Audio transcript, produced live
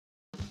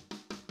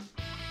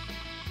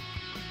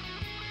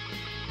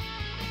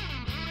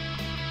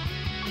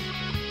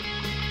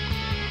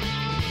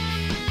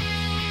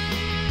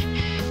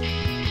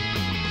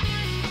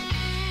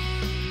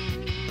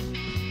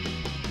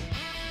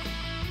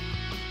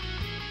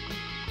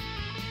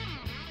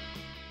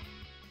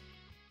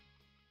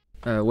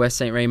We're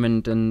St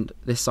Raymond, and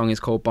this song is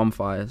called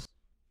Bonfires.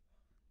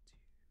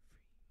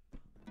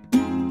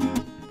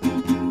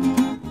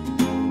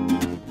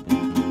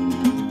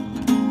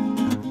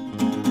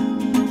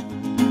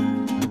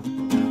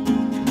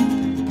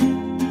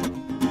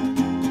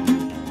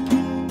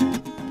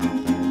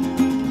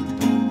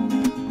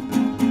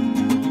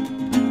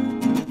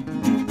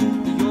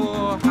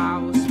 Your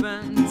house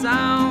burnt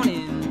down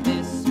in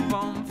this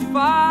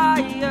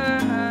bonfire,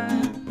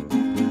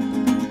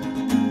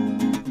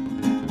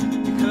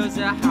 because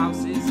a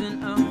house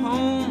isn't a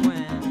home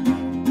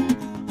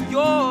when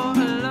you're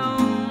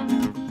alone.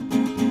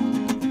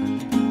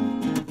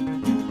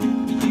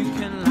 You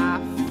can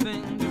laugh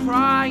and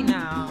cry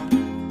now,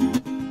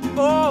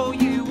 all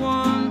you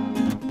want.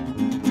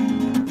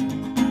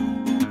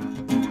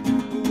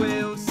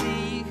 We'll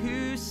see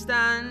who's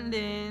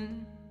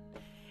standing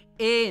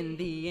in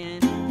the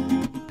end.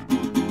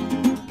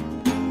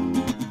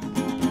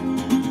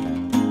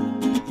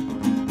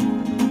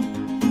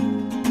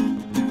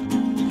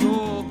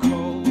 Your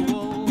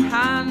cold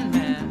hand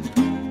met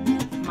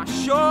my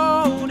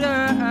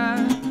shoulder.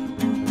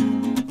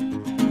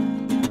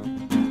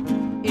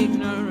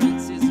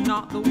 Ignorance is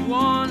not the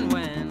one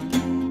when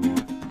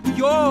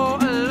you're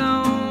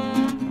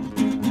alone.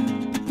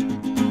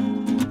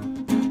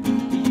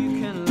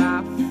 You can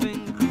laugh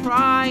and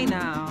cry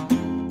now,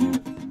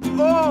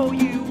 all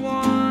you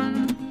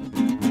want.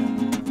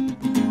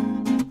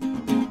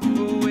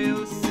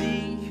 We'll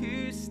see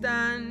who's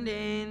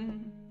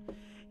standing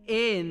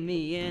in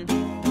the end.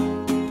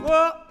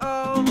 Whoa,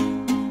 oh,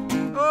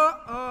 oh,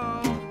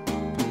 oh,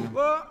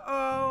 whoa,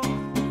 oh,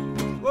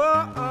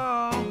 whoa,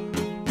 oh,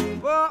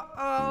 whoa,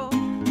 oh,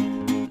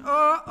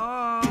 oh,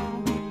 oh,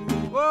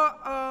 whoa,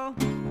 oh.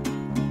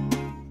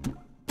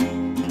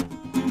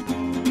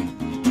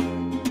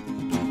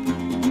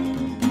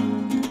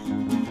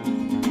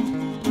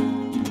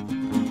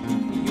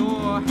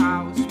 Your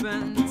house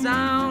burnt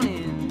down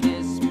in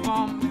this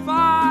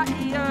bonfire,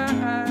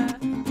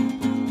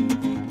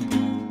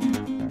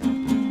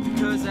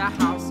 because a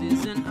house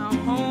isn't a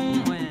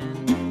home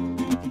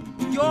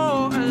when you're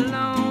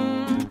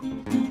alone.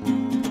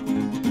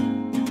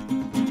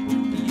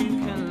 You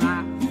can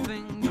laugh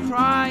and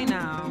cry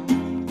now,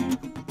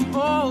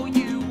 all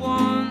you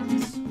want.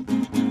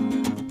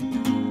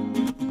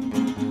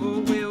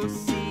 We'll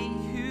see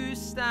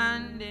who's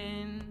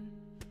standing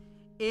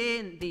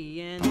in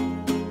the end.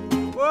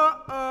 Whoa,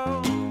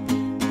 oh,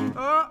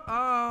 oh,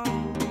 oh,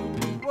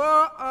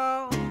 whoa,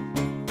 oh,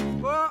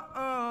 whoa,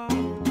 oh,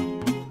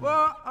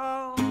 whoa,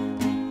 oh,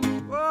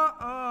 whoa,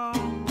 oh,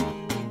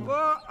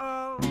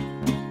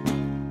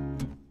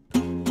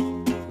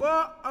 whoa, oh,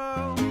 whoa,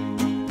 oh,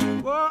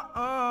 whoa,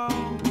 oh,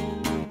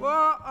 whoa,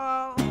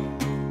 oh,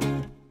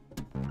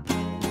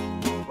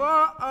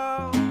 whoa,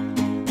 oh,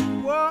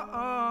 whoa,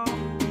 oh,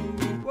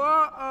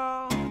 whoa,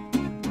 oh.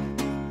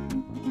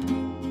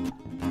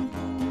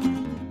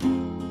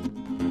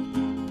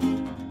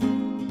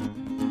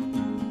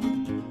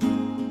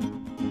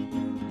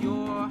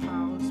 Your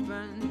house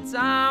burnt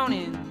down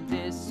in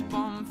this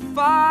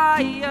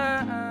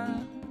bonfire,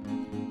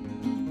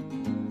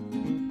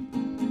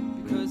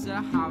 because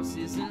a house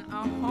isn't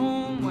a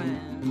home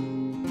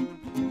when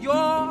you're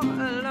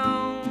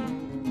alone.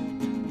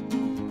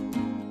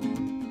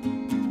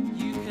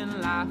 You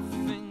can laugh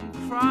and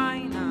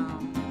cry now,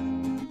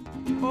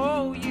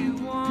 all you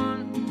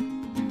want.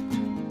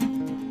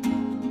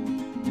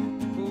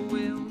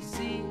 We'll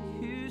see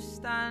who's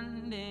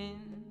standing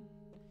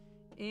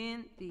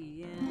in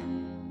the end.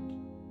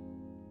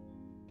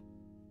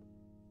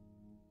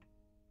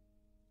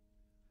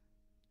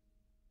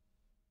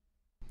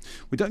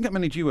 We don't get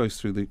many duos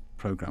through the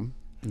programme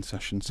in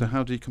session, so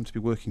how did you come to be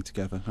working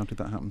together? How did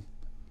that happen?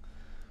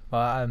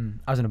 Well, I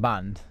was in a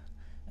band,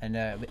 and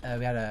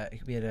we had a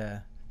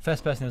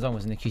first person who was on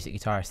was an acoustic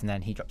guitarist, and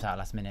then he dropped out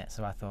last minute.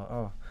 So I thought,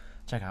 oh,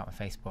 check out my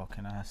Facebook,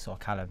 and I saw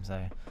Callum,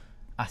 so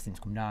asked him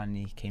to come down, and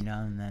he came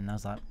down, and then I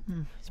was like,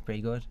 it's pretty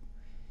good.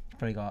 He's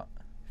probably got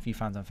a few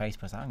fans on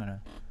Facebook. So I'm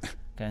gonna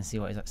go and see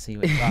what he's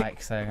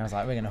like. So I was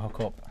like, we're gonna hook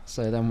up.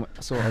 So then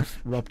sort of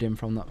robbed him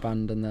from that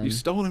band, and then You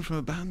stole him from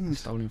a band?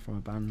 stole him from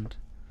a band.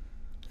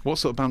 What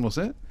sort of band was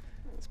it?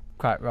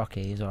 Quite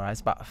rocky. He was alright.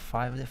 It's about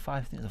five. Was it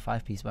five? I think it was a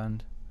 5-piece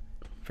band.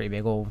 Pretty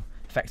big, all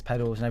effects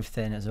pedals and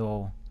everything. It's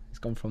all. It's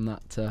gone from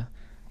that to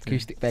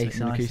acoustic bass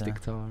and acoustic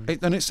guitar.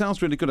 And it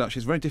sounds really good,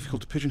 actually. It's very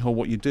difficult to pigeonhole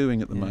what you're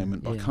doing at the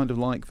moment, but I yeah. kind of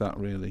like that,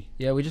 really.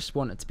 Yeah, we just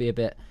wanted to be a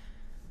bit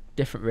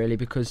different, really,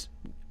 because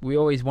we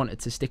always wanted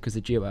to stick as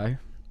a duo.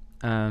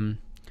 And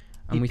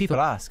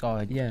people ask,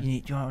 "Oh, yeah, do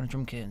you want a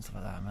drum kit and stuff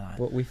like that?" I'm like,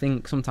 what we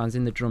think sometimes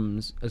in the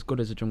drums, as good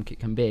as a drum kit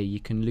can be, you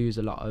can lose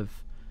a lot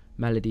of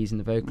melodies in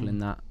the vocal in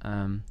that.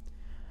 And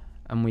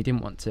we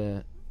didn't want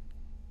to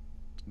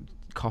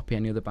copy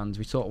any other bands.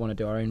 We sort of want to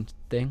do our own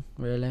thing,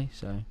 really.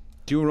 So.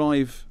 Do you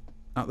arrive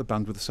at the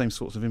band with the same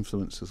sorts of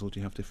influences, or do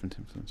you have different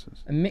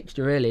influences? A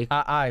mixture, really.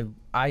 I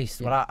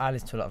listen to a lot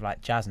of like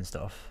jazz and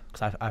stuff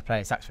because I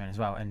play saxophone as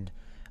well, and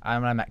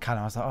And when I met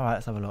Callum, I was like, oh,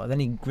 let's have a look. And then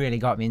he really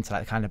got me into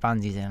like the kind of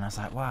bands he's in, and I was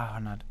like, wow.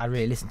 And I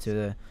really listened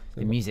to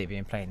the music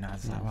being played, and I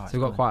was like, wow. So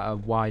we've got quite a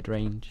wide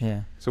range.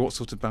 Yeah. So what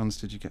sort of bands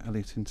did you get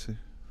Elliot into?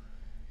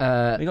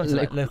 We got to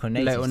like local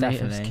natives,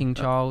 definitely. King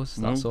Charles,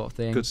 that sort of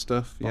thing. Good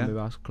stuff, yeah. Bombay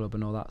House Club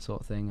and all that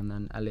sort of thing. And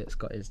then Elliot's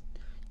got his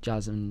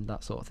jazz and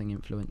that sort of thing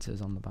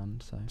influences on the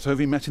band. So have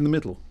you met in the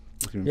middle?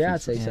 with your yeah,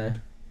 I'd say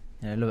influences?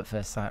 so. Yeah, love at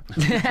first sight.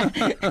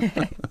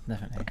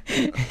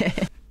 Definitely.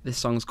 This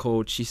song's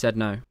called She Said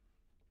No.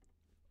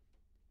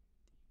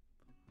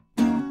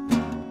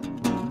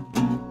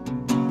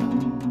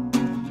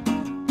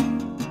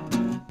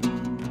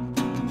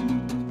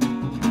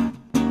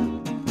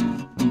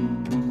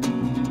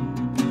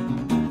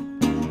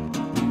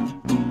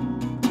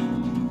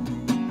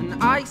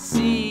 I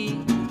see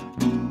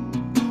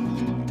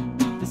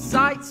the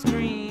sight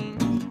screen,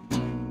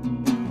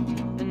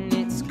 and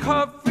it's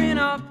covering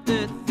up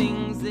the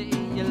things that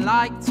you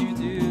like to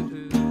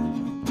do.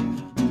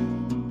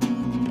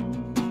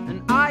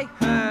 And I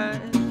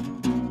heard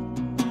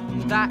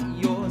that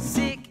you're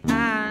sick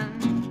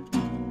and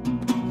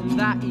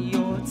that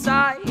you're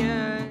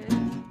tired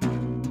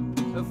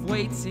of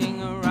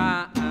waiting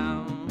around.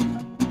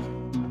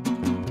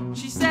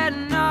 She said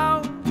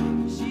no,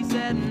 she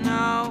said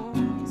no.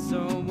 So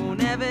we'll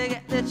never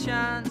get the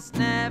chance,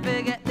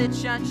 never get the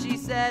chance. She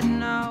said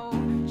no,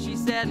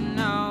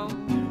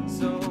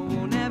 so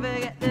we'll never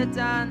get the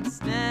dance,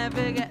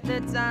 never get the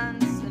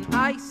dance. And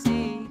I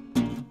see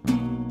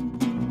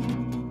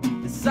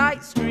the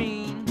sight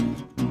screen,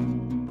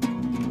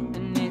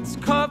 and it's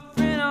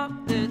covering up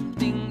the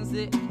things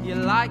that you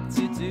like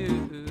to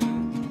do.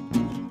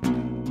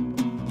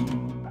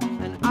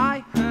 And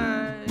I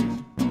heard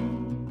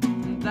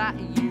that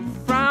you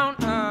frown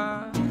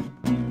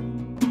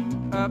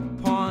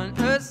upon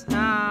us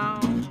now.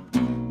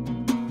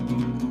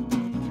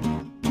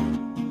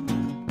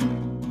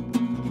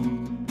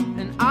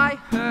 And I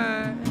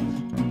heard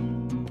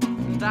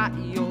that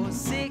you're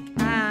sick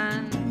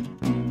and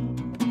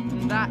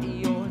that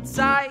you're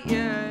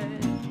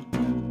tired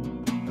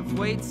of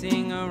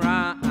waiting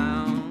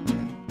around.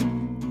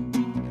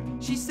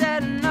 She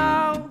said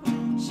no,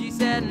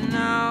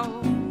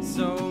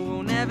 so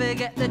we'll never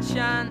get the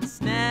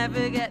chance,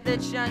 never get the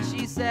chance.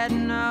 She said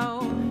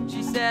no,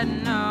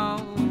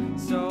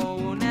 so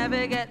we'll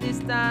never get this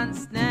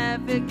dance,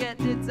 never get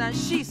the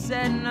dance. She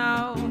said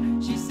no,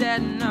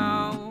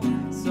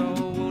 so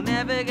we'll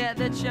never get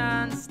the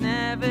chance,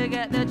 never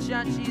get the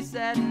chance. She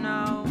said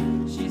no,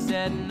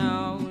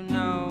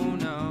 no.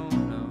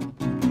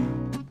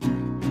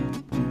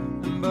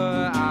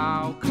 But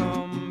I'll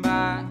come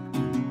back,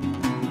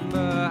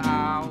 but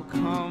I'll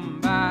come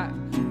back,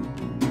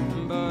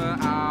 but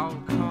I'll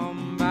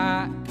come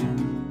back,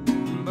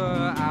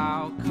 but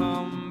I'll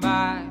come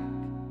back.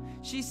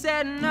 She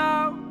said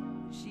no,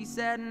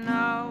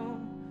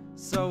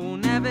 so we'll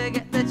never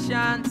get the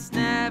chance,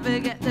 never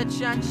get the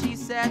chance. She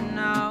said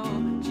no,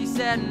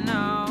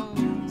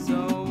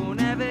 so we'll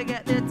never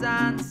get the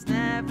dance,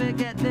 never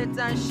get the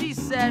dance. She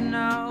said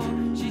no,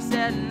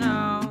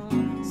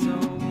 so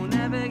we'll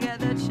never get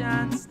the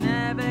chance,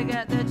 never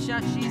get the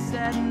chance. She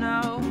said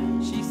no,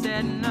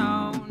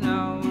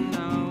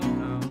 no.